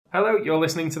Hello, you're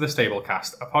listening to The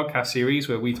Stablecast, a podcast series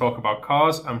where we talk about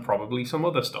cars and probably some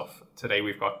other stuff. Today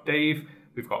we've got Dave,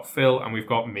 we've got Phil, and we've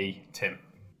got me, Tim.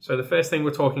 So the first thing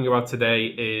we're talking about today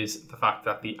is the fact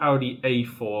that the Audi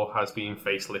A4 has been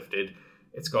facelifted.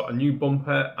 It's got a new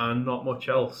bumper and not much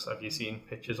else. Have you seen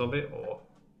pictures of it? Or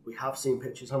We have seen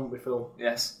pictures, haven't we, Phil?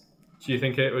 Yes. do you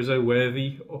think it was a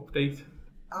worthy update?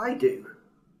 I do.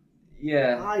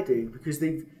 Yeah. I do, because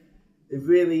they've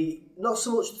really, not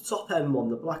so much the top end one,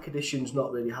 the Black Edition's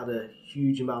not really had a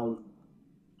huge amount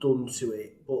done to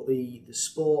it, but the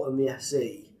Sport and the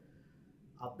SE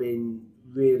have been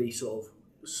really sort of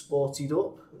sportied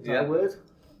up, is that a word?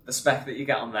 The spec that you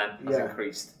get on them has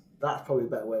increased. That's probably a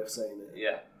better way of saying it.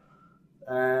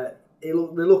 Yeah. They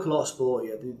look a lot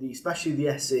sportier, especially the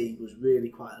SE was really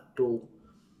quite a dull,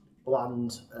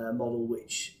 bland model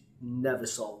which never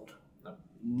sold. No.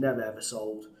 Never ever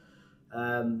sold.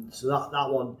 So that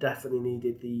one definitely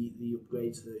needed the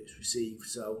upgrades that it's received.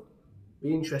 So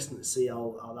be interesting to see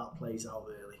how that plays out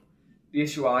really. The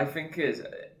issue I think is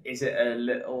it a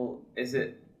little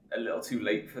too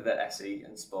late for the SE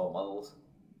and Sport models?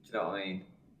 Do you know what I mean?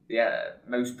 Yeah,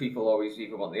 most people always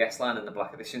either want the S-Line and the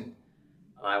Black Edition,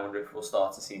 and I wonder if we'll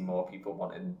start to see more people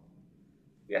wanting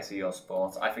the SE or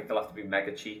Sport. I think they'll have to be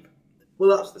mega cheap.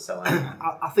 Well, That's the selling.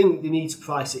 I think they need to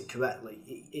price it correctly.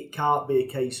 It can't be a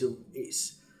case of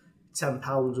it's £10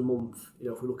 a month. You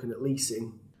know, if we're looking at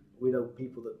leasing, we know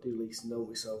people that do leasing, don't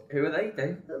we? So Who are they,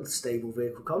 Dave? stable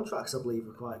vehicle contracts, I believe,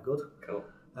 are quite good. Cool.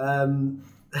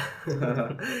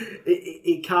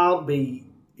 It can't be,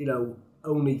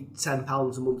 only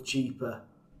 £10 a month cheaper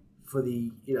for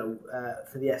the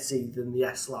for the SE than the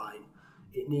S line.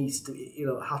 It needs to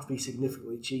have to be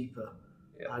significantly cheaper.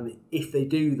 Yeah. And if they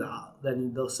do that,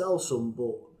 then they'll sell some.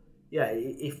 But yeah,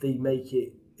 if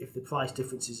the price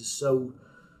differences are so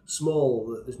small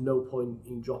that there's no point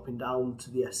in dropping down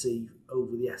to the SE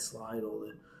over the S line or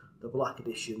the Black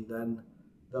Edition, then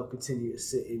they'll continue to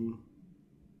sit in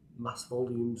mass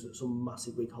volumes at some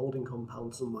massive big holding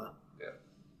compound somewhere. Yeah.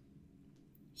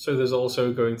 So there's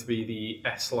also going to be the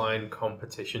S-Line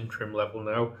competition trim level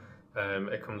now.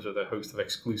 It comes with a host of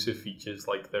exclusive features,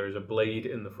 like there is a blade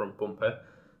in the front bumper.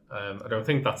 I don't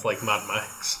think that's like Mad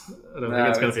Max. I don't think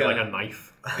it's going to be like a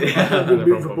knife. Yeah, in the front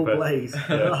removable bumper. blade.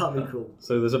 Yeah. That'd be cool.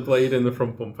 So there's a blade in the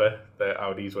front bumper, they're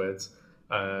Audi's words.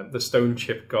 The stone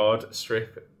chip guard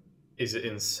strip is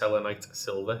in selenite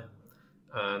silver,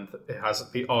 and it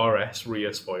has the RS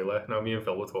rear spoiler. Now me and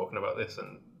Phil were talking about this,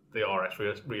 and the RS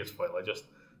rear spoiler just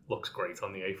looks great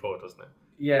on the A4, doesn't it?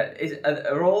 Yeah.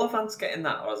 Are all the fans getting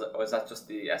that, or is that just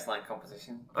the S-Line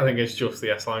competition? I think it's just the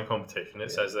S-Line competition.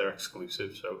 It says they're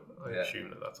exclusive, so I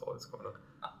assume that's all that's going on.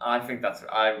 I think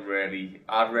I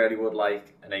really would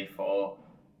like an A4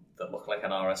 that looked like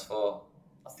an RS4.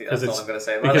 That's all I'm going to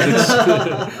say about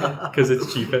it. Because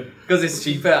it's cheaper. Because it's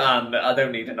cheaper and I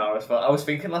don't need an RS4. I was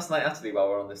thinking last night, actually, while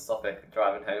we're on this topic,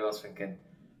 driving home, I was thinking,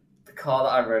 the car that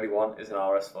I really want is an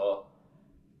RS4.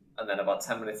 And then about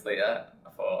 10 minutes later, I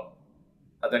thought,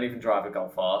 I don't even drive a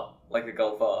Golf R, like a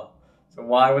Golf R. So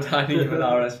why would I need an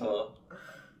RS4?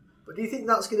 But do you think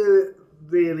that's going to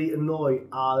really annoy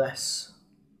RS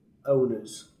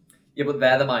owners? Yeah, but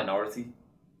they're the minority.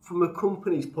 From a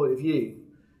company's point of view,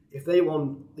 if they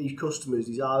want these customers,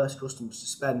 these RS customers, to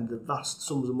spend the vast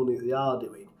sums of money that they are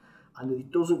doing, and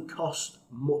it doesn't cost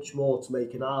much more to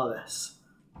make an RS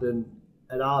than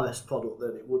an RS product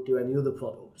than it would do any other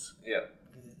products. Yeah.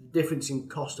 The difference in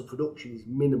cost of production is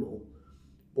minimal,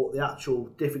 but the actual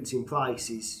difference in price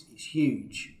is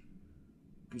huge.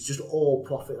 It's just all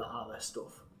profit, that RS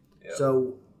stuff. Yeah.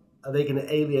 So are they going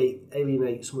to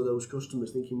alienate some of those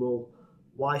customers thinking, well,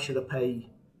 why should I pay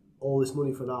all this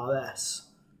money for an RS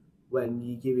when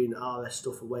you're giving RS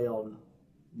stuff away on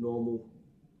normal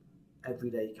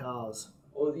everyday cars?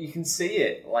 Well, you can see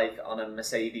it like on a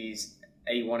Mercedes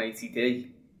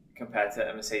A180D compared to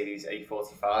a Mercedes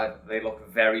A45. They look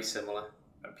very similar,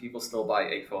 and people still buy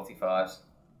A45s.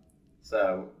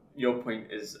 So your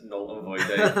point is null and void,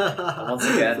 Dave. And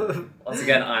once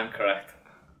again, I'm correct.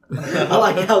 I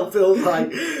like how Phil's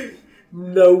like,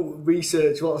 no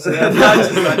research whatsoever,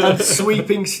 and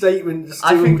sweeping statements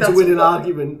to win an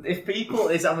argument. If people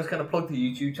I'm just going to plug the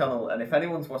YouTube channel, and if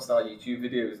anyone's watched our YouTube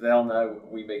videos, they'll know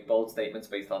we make bold statements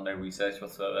based on no research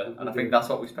whatsoever, and I think that's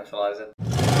what we specialise in.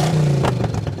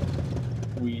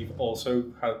 We've also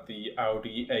had the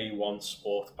Audi A1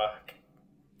 Sportback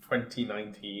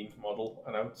 2019 model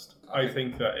announced. I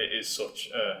think that it is such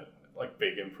a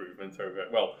big improvement over.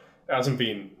 Well, it hasn't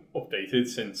been updated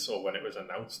since or when it was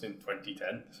announced in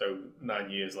 2010. So 9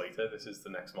 years later, this is the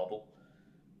next model,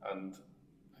 and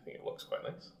I think it looks quite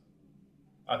nice.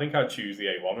 I think I'd choose the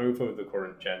A1 over the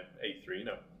current Gen A3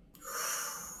 now.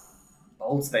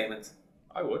 Bold statement.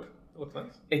 I would. It looks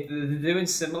nice. They're doing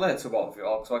similar to what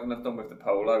Volkswagen have done with the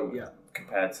Polo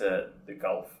compared to the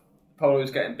Golf. The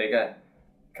Polo's getting bigger,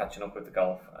 catching up with the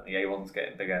Golf, and the A1's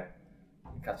getting bigger,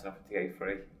 catching up with the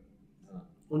A3.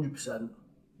 100%.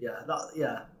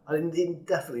 Yeah, I didn't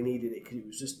definitely needed it because it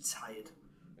was just tired.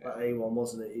 That A1,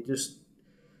 wasn't it? It just,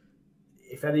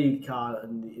 if any car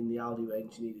in the Audi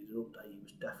range needed an update, it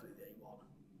was definitely the A1.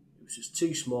 It was just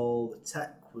too small. The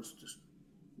tech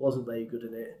wasn't very good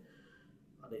in it,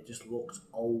 and it just looked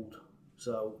old.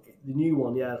 So the new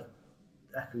one,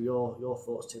 echo your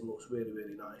thoughts, Tim. Looks really,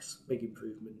 really nice. Big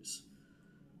improvements.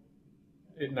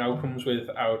 It now comes with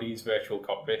Audi's virtual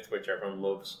cockpit, which everyone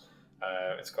loves.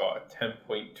 It's got a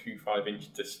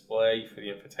 10.25-inch display for the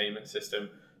infotainment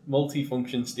system,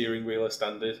 multi-function steering wheel as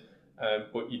standard,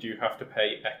 but you do have to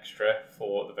pay extra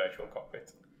for the virtual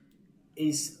cockpit.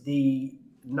 Is the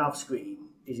nav screen,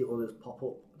 is it one of those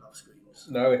pop-up nav screens?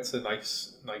 No, it's a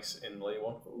nice inlay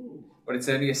one. Ooh. But it's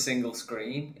only a single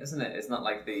screen, isn't it? It's not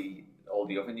like all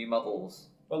the other new models.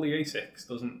 Well, the A6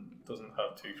 doesn't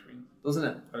have two screens. Doesn't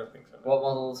it? I don't think so. What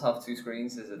models have two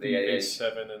screens? Is it the A8?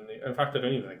 A7 and in fact, I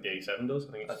don't even think the A7 does.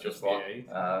 I think it's just the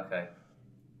A8. Okay.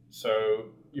 So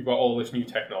you've got all this new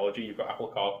technology. You've got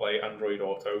Apple CarPlay, Android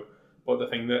Auto. But the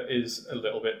thing that is a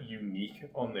little bit unique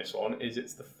on this one is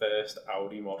it's the first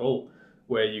Audi model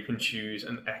where you can choose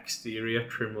an exterior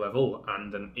trim level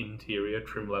and an interior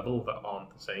trim level that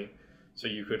aren't the same. So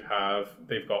you could have,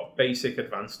 they've got basic,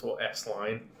 advanced or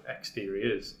S-line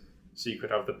exteriors. So you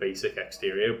could have the basic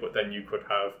exterior, but then you could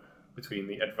have between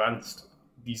the advanced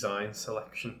design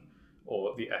selection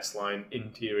or the S-line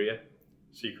interior.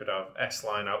 So you could have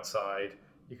S-line outside,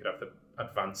 you could have the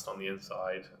advanced on the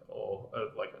inside, or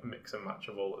like a mix and match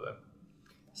of all of them.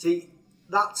 See,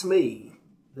 that to me,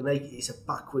 it's a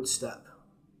backward step,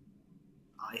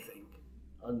 I think.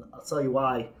 And I'll tell you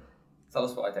why. Tell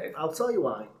us why, Dave. I'll tell you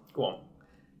why. Go on.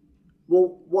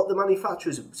 Well, what the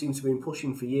manufacturers seem to have been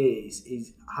pushing for years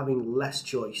is having less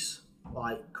choice,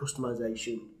 like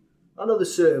customization. I know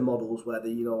there's certain models where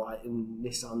like in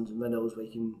Nissans and Renaults where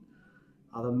you can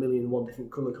have 1,000,001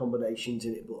 different colour combinations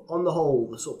in it, but on the whole,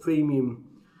 the sort of premium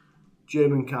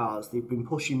German cars, they've been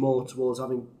pushing more towards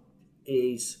having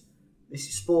this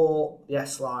is Sport, the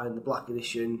S-Line, the Black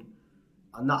Edition,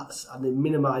 and they're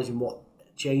minimising what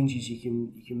changes you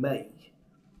can make.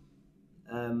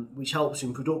 Which helps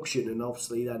in production and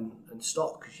obviously then and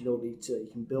stock, because you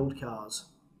can build cars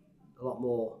a lot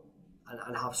more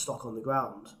and have stock on the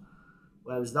ground.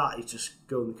 Whereas that is just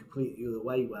going completely the other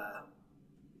way, where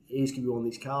it is going to be one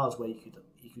of these cars where you could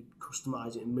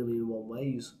customise it in 1,000,001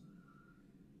 ways.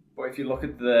 But if you look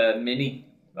at the Mini,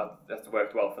 that's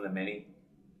worked well for the Mini.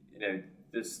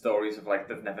 There's stories of like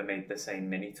they've never made the same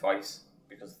Mini twice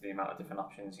because of the amount of different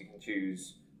options you can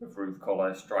choose with roof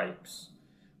colour, stripes,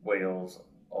 wheels,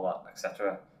 all that,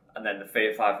 etc. And then the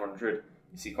Fiat 500,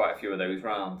 you see quite a few of those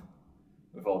round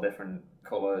with all different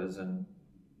colours, and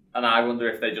I wonder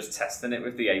if they're just testing it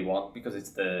with the A1 because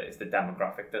it's the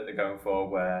demographic that they're going for.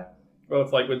 Where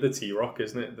it's like with the T-Roc,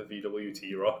 isn't it? The VW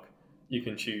T-Roc, you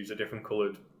can choose a different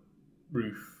coloured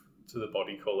roof to the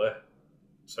body colour,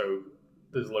 so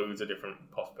there's loads of different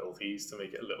possibilities to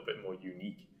make it a little bit more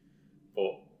unique.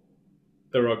 But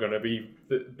there are going to be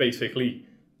basically.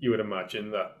 You would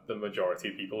imagine that the majority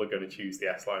of people are going to choose the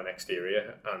S-Line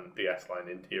exterior and the S-Line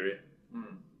interior.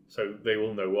 Mm. So they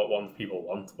will know what ones people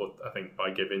want, but I think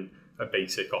by giving a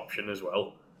basic option as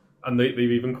well, and they've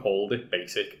even called it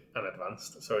basic and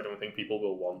advanced, so I don't think people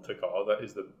will want a car that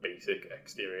is the basic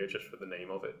exterior just for the name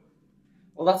of it.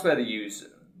 Well, that's where they use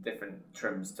different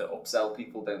trims to upsell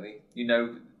people, don't they?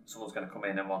 Someone's going to come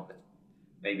in and want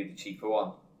maybe the cheaper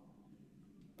one,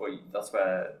 but that's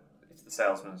where it's the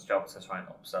salesman's job to try and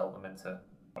upsell them into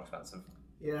more expensive.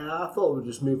 Yeah, I thought we were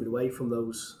just moving away from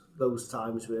those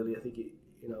times. Really, I think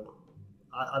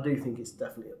I do think it's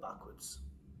definitely a backward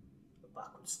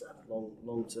step,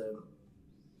 long term.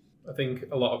 I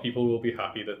think a lot of people will be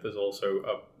happy that there's also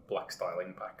a black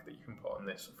styling pack that you can put on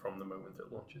this from the moment it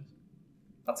launches.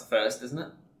 That's a first, isn't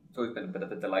it? It's always been a bit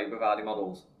of a delay with Audi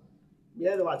models.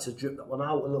 Yeah, they like to drip that one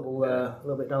out a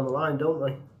little bit down the line, don't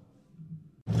they?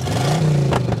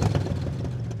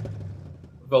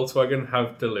 Volkswagen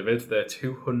have delivered their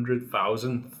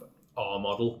 200,000th R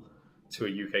model to a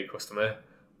UK customer,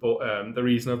 but the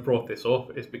reason I've brought this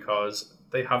up is because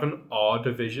they have an R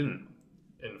division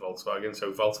in Volkswagen.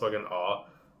 So Volkswagen R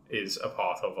is a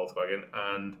part of Volkswagen,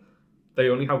 and they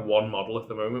only have one model at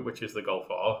the moment, which is the Golf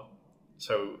R.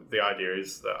 So the idea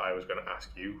is that I was going to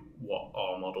ask you, what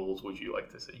R models would you like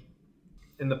to see?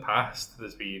 in the past,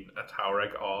 there's been a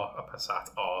Touareg R, a Passat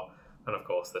R, and of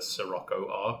course the Sirocco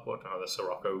R, but now the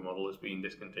Sirocco model has been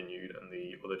discontinued and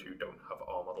the other two don't have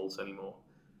R models anymore.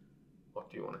 What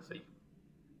do you want to see?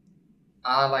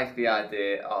 I like the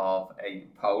idea of a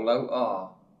Polo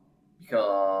R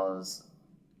because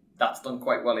that's done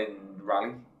quite well in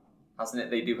rally, hasn't it?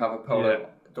 They do have a Polo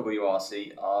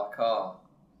WRC R car,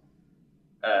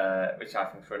 which I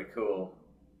think is really cool,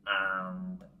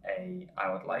 and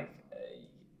I would like a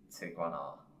Tiguan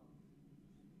R.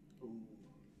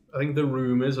 I think the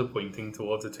rumours are pointing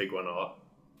towards a Tiguan R.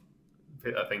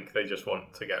 I think they just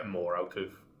want to get more out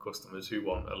of customers who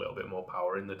want a little bit more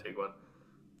power in the Tiguan.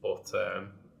 But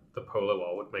the Polo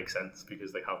R would make sense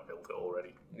because they have built it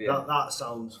already. Yeah. That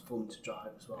sounds fun to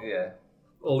drive as well. Yeah.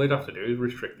 All they'd have to do is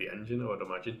restrict the engine, I would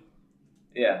imagine.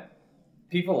 Yeah.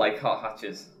 People like hot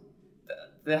hatches.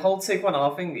 The whole Tiguan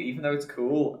R thing, even though it's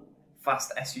cool,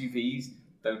 fast SUVs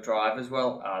don't drive as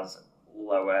well as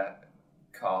lower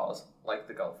cars like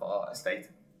the Golf R Estate.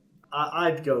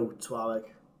 I'd go Touareg.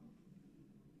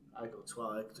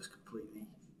 Just completely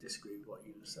disagree with what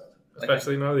you just said.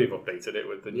 Especially now they've updated it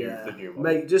with the new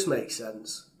model. Just makes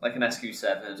sense. Like an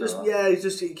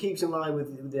SQ7. It keeps in line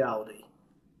with the Audi.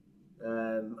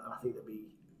 I think there'd be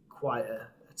quite a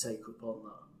take up on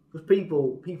that. Because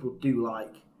people do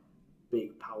like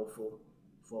big, powerful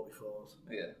 44s.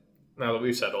 Yeah. Now that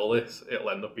we've said all this, it'll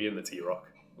end up being the T-Roc.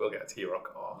 We'll get a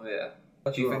T-Roc R. Yeah.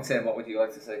 What do you think, Tim? What would you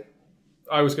like to see?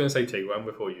 I was going to say Tiguan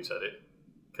before you said it,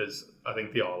 because I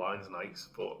think the R-line's nice,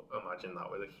 but imagine that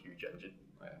with a huge engine.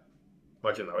 Yeah.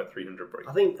 Imagine that with 300 brake.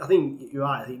 I think you're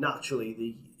right. I think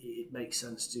naturally it makes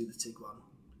sense to do the Tiguan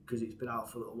because it's been out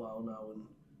for a little while now, and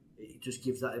it just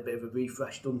gives that a bit of a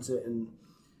refresh, doesn't it? And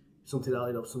something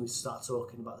to start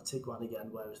talking about the Tiguan again,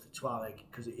 whereas the Touareg,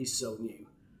 because it is so new,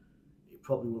 it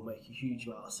probably won't make a huge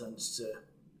amount of sense to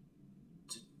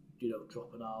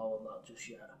drop an R on that just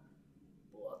yet.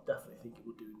 But I definitely think it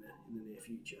will do in the near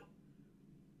future.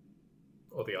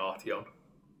 Or the Arteon.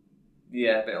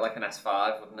 Yeah, a bit like an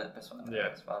S5, wouldn't it? Yeah.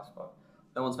 S5 spot.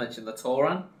 No one's mentioned the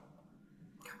Touran.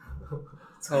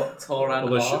 Touran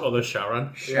Or the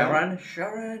Charan. Charan.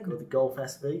 Got the Golf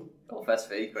SV. Golf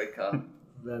SV, great car.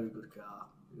 Very good car.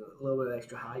 Got a little bit of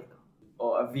extra height.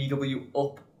 Or a VW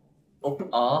Up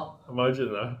R.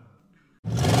 Imagine that.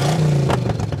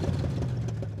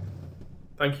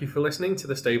 Thank you for listening to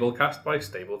the Stablecast by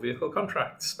Stable Vehicle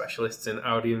Contracts, specialists in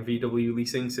Audi and VW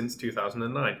leasing since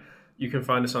 2009. You can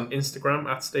find us on Instagram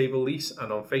at Stable Lease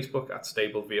and on Facebook at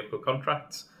Stable Vehicle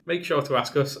Contracts. Make sure to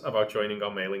ask us about joining our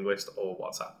mailing list or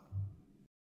WhatsApp.